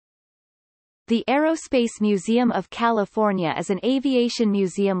The Aerospace Museum of California is an aviation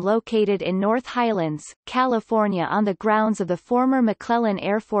museum located in North Highlands, California on the grounds of the former McClellan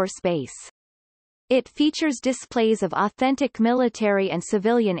Air Force Base. It features displays of authentic military and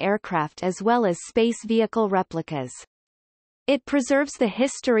civilian aircraft as well as space vehicle replicas. It preserves the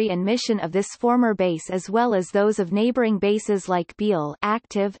history and mission of this former base as well as those of neighboring bases like Beale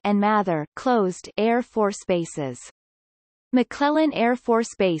active and Mather closed Air Force bases. McClellan Air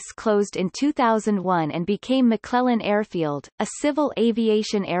Force Base closed in 2001 and became McClellan Airfield, a civil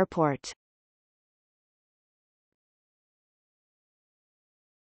aviation airport.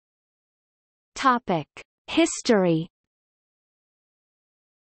 Topic: History.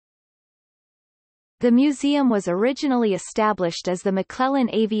 The museum was originally established as the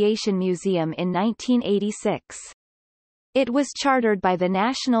McClellan Aviation Museum in 1986. It was chartered by the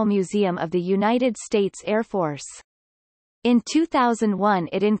National Museum of the United States Air Force. In 2001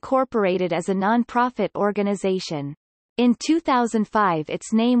 it incorporated as a non-profit organization. In 2005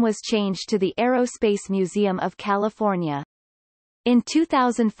 its name was changed to the Aerospace Museum of California. In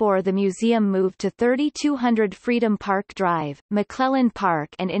 2004 the museum moved to 3200 Freedom Park Drive, McClellan Park,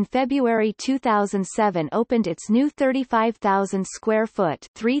 and in February 2007 opened its new 35,000 square foot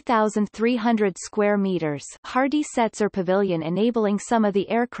 3,300 square meters Hardy Setzer Pavilion, enabling some of the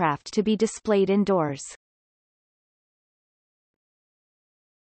aircraft to be displayed indoors.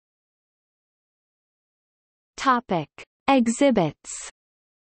 Topic: Exhibits.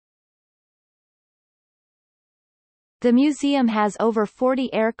 The museum has over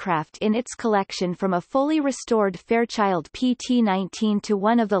 40 aircraft in its collection, from a fully restored Fairchild PT-19 to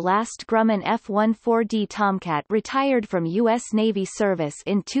one of the last Grumman F-14D Tomcat retired from U.S. Navy service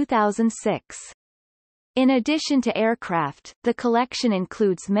in 2006. In addition to aircraft, the collection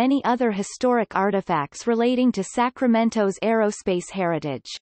includes many other historic artifacts relating to Sacramento's aerospace heritage.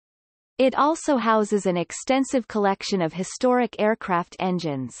 It also houses an extensive collection of historic aircraft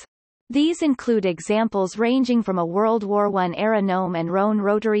engines. These include examples ranging from a World War I-era Gnome and Roan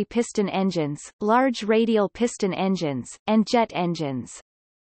rotary piston engines, large radial piston engines, and jet engines.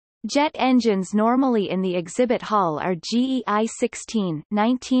 Jet engines normally in the exhibit hall are GE I-16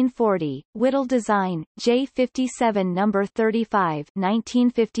 1940, Whittle design, J-57 No. 35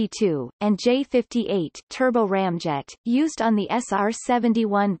 1952, and J-58 turbo ramjet, used on the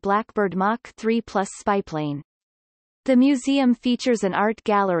SR-71 Blackbird Mach 3 Plus spyplane. The museum features an art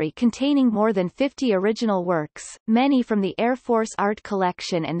gallery containing more than 50 original works, many from the Air Force Art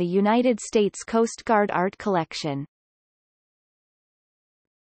Collection and the United States Coast Guard Art Collection.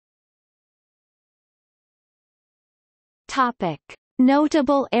 Topic: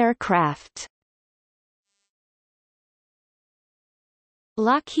 Notable aircraft.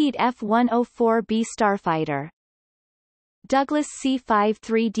 Lockheed F-104B Starfighter, Douglas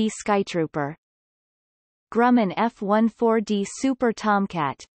C-53D Skytrooper, Grumman F-14D Super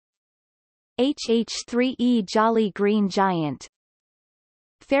Tomcat, HH-3E Jolly Green Giant,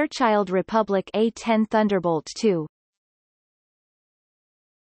 Fairchild Republic A-10 Thunderbolt II.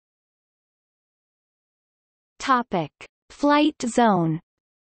 Topic: Flight zone.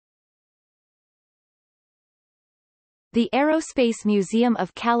 The Aerospace Museum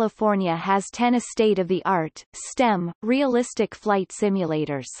of California has 10 state-of-the-art, STEM, realistic flight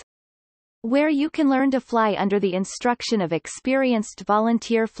simulators, where you can learn to fly under the instruction of experienced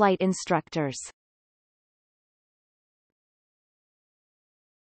volunteer flight instructors.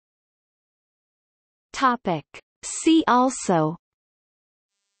 Topic: See also: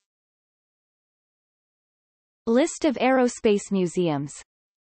 List of aerospace museums,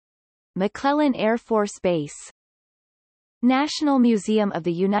 McClellan Air Force Base, National Museum of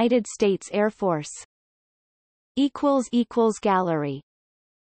the United States Air Force. Gallery